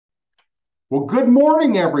Well, good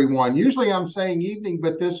morning, everyone. Usually I'm saying evening,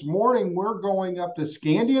 but this morning we're going up to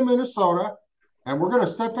Scandia, Minnesota, and we're going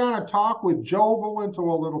to sit down and talk with Joe Valento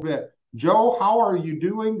a little bit. Joe, how are you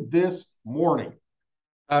doing this morning?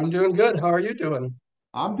 I'm doing good. How are you doing?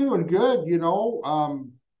 I'm doing good.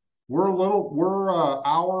 We're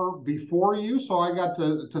hour before you, so I got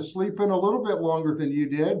to sleep in a little bit longer than you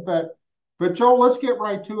did. But Joe, let's get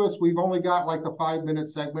right to us. We've only got like a 5 minute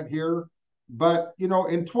segment here. But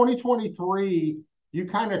in 2023, you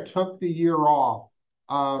kind of took the year off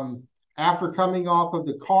after coming off of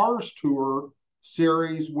the Cars Tour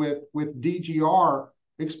series with DGR.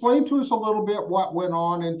 Explain to us a little bit what went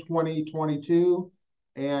on in 2022,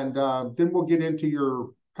 and then we'll get into your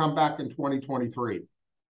comeback in 2023.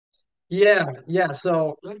 Yeah.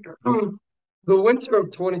 So the winter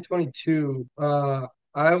of 2022,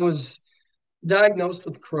 I was diagnosed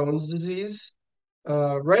with Crohn's disease.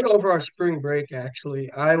 Right over our spring break,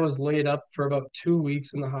 actually, I was laid up for about 2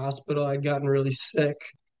 weeks in the hospital. I'd gotten really sick.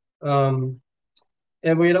 Um,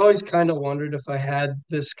 and we had always kind of wondered if I had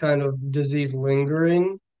this kind of disease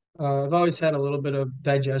lingering. I've always had a little bit of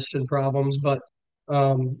digestion problems, but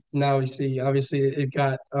now we see obviously it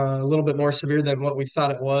got a little bit more severe than what we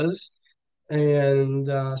thought it was. And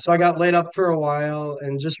so I got laid up for a while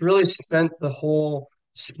and just really spent the whole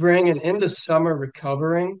spring and into summer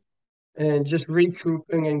recovering and just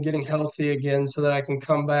recouping and getting healthy again so that I can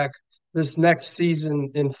come back this next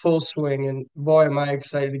season in full swing. And boy, am I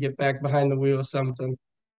excited to get back behind the wheel of something.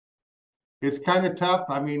 It's kind of tough.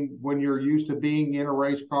 I mean, when you're used to being in a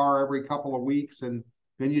race car every couple of weeks, and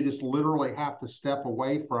then you just literally have to step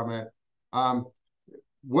away from it. Um,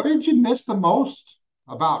 what did you miss the most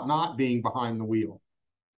about not being behind the wheel?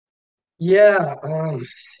 Yeah,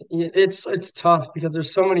 it's tough because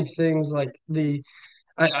there's so many things like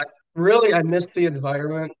I really I miss the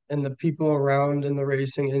environment and the people around in the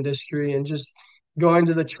racing industry and just going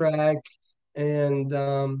to the track and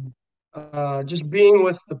just being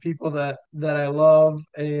with the people that I love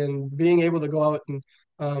and being able to go out and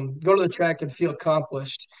go to the track and feel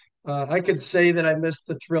accomplished. I could say that I miss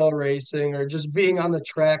the thrill racing or just being on the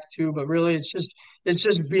track too, but really it's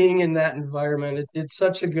just being in that environment. It's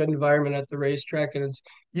such a good environment at the racetrack, and it's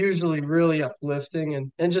usually really uplifting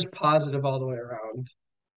and just positive all the way around.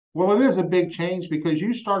 Well, it is a big change because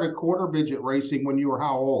you started quarter midget racing when you were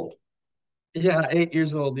how old? Yeah, 8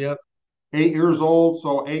 years old. Yep. 8 years old.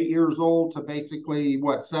 So 8 years old to basically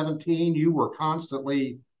what, 17, you were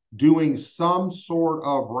constantly doing some sort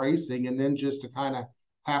of racing, and then just to kind of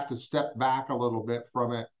have to step back a little bit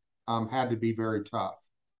from it had to be very tough.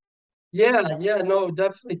 Yeah, no,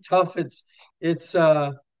 definitely tough. It's it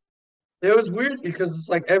was weird because it's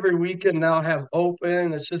like every weekend now I have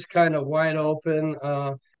open. It's just kind of wide open.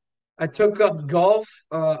 I took up golf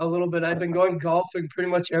a little bit. I've been going golfing pretty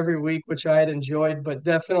much every week, which I had enjoyed, but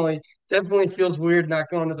definitely feels weird not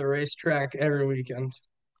going to the racetrack every weekend.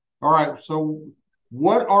 All right. So,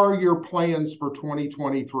 what are your plans for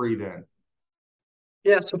 2023 then?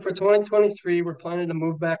 Yeah, so for 2023, we're planning to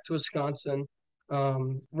move back to Wisconsin,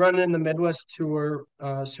 running in the Midwest Tour,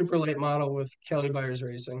 super late model with Kelly Byers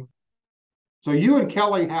Racing. So, you and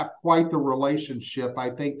Kelly have quite the relationship. I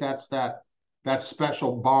think that's that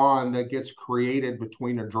special bond that gets created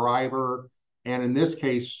between a driver and, in this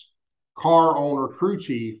case, car owner, crew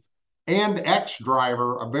chief, and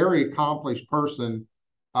ex-driver, a very accomplished person.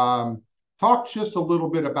 Um, Talk just a little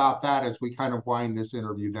bit about that as we kind of wind this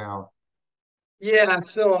interview down. Yeah,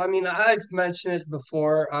 so I mean, I've mentioned it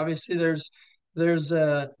before. Obviously, there's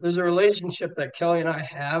a relationship that Kelly and I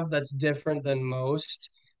have that's different than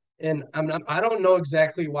most, and I don't know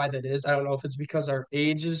exactly why that is. I don't know if it's because our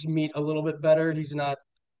ages meet a little bit better. He's a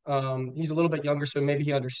little bit younger, so maybe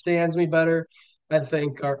he understands me better. I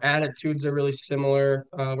think our attitudes are really similar.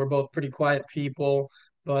 We're both pretty quiet people,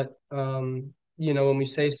 but when we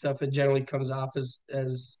say stuff, it generally comes off as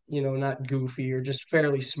not goofy or just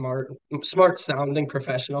fairly smart sounding,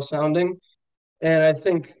 professional sounding. And I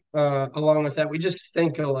think along with that, we just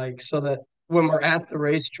think alike so that when we're at the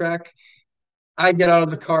racetrack, I get out of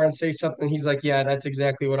the car and say something. He's like, yeah, that's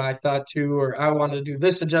exactly what I thought too. Or I want to do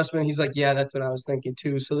this adjustment. He's like, yeah, that's what I was thinking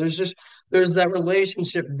too. So there's that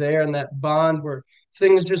relationship there and that bond where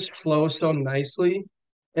things just flow so nicely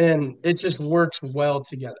and it just works well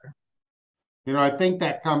together. I think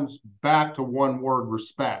that comes back to one word: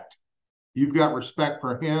 respect. You've got respect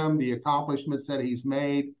for him, the accomplishments that he's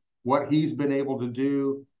made, what he's been able to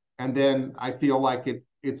do. And then I feel like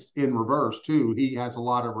it's in reverse too. He has a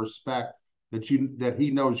lot of respect that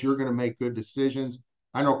he knows you're going to make good decisions.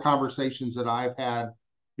 I know conversations that I've had,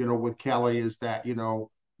 with Kelly is that,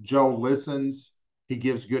 Joe listens, he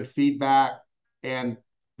gives good feedback, and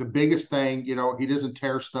the biggest thing, he doesn't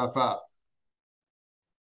tear stuff up.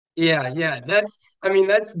 Yeah, yeah. I mean,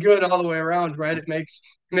 that's good all the way around, right? It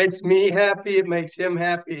makes me happy, it makes him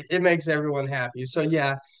happy, it makes everyone happy. So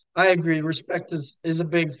yeah, I agree. Respect is a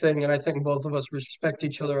big thing, and I think both of us respect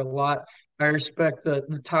each other a lot. I respect the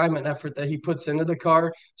time and effort that he puts into the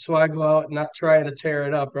car, so I go out not trying to tear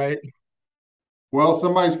it up, right? Well,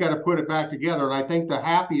 somebody's got to put it back together. And I think the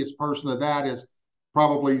happiest person of that is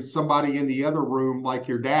probably somebody in the other room, like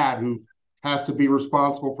your dad, who has to be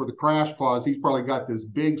responsible for the crash clause. He's probably got this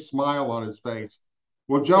big smile on his face.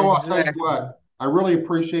 Well, Joe, I'll tell you Exactly. what, I really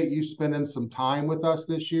appreciate you spending some time with us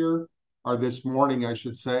this year, or this morning, I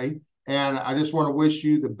should say. And I just want to wish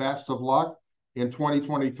you the best of luck in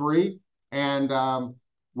 2023. And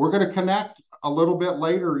we're going to connect a little bit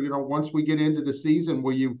later. Once we get into the season,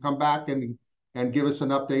 will you come back and give us an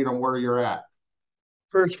update on where you're at?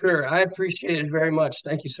 For sure. I appreciate it very much.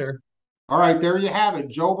 Thank you, sir. All right, there you have it.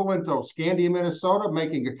 Joe Valento, Scandia, Minnesota,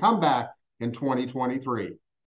 making a comeback in 2023.